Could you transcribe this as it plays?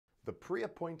The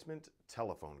pre-appointment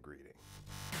telephone greeting.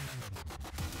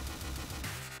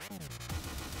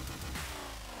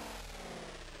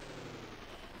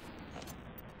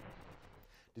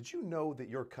 Did you know that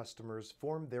your customers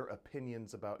form their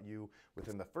opinions about you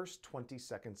within the first 20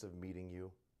 seconds of meeting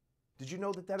you? Did you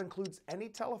know that that includes any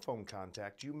telephone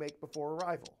contact you make before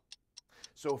arrival?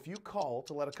 So if you call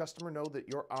to let a customer know that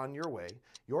you're on your way,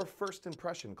 your first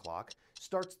impression clock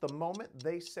starts the moment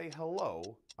they say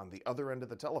hello on the other end of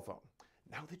the telephone.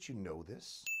 Now that you know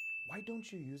this, why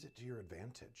don't you use it to your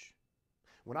advantage?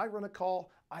 When I run a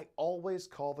call, I always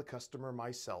call the customer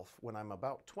myself when I'm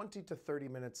about 20 to 30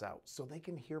 minutes out so they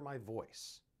can hear my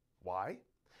voice. Why?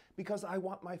 Because I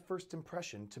want my first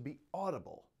impression to be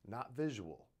audible, not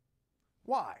visual.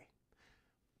 Why?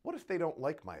 What if they don't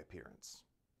like my appearance?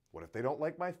 What if they don't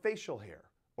like my facial hair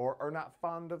or are not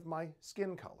fond of my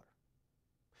skin color?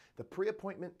 The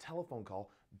pre-appointment telephone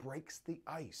call breaks the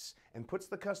ice and puts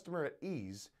the customer at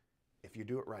ease if you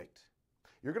do it right.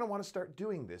 You're going to want to start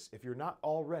doing this if you're not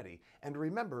already, and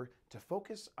remember to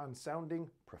focus on sounding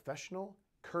professional,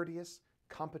 courteous,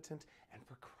 competent, and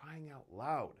for crying out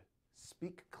loud,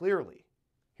 speak clearly.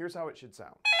 Here's how it should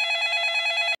sound.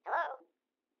 Hello?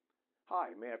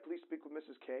 Hi, may I please speak with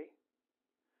Mrs. K?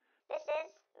 This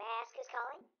is. May I ask who's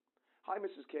calling? Hi,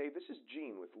 Mrs. K. This is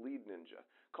Gene with Lead Ninja,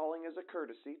 calling as a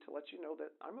courtesy to let you know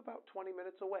that I'm about 20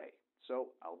 minutes away,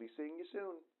 so I'll be seeing you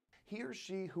soon. He or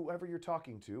she, whoever you're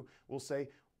talking to, will say,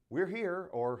 "We're here,"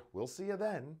 or "We'll see you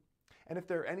then." And if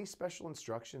there are any special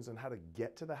instructions on how to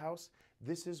get to the house,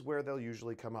 this is where they'll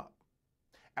usually come up.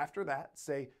 After that,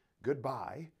 say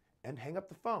goodbye and hang up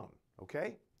the phone,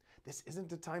 okay? This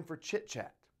isn't a time for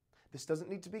chit-chat. This doesn't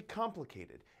need to be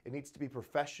complicated. It needs to be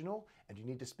professional, and you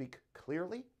need to speak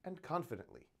clearly and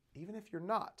confidently, even if you're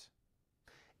not.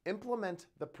 Implement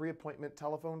the pre-appointment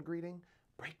telephone greeting,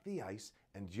 break the ice,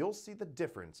 and you'll see the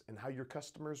difference in how your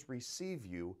customers receive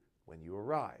you when you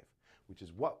arrive, which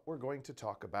is what we're going to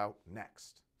talk about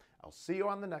next. I'll see you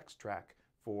on the next track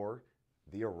for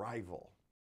the arrival.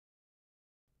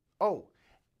 Oh,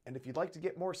 and if you'd like to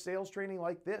get more sales training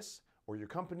like this, or your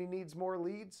company needs more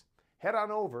leads, head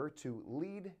on over to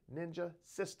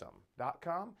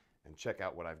leadninjasystem.com and check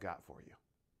out what I've got for you.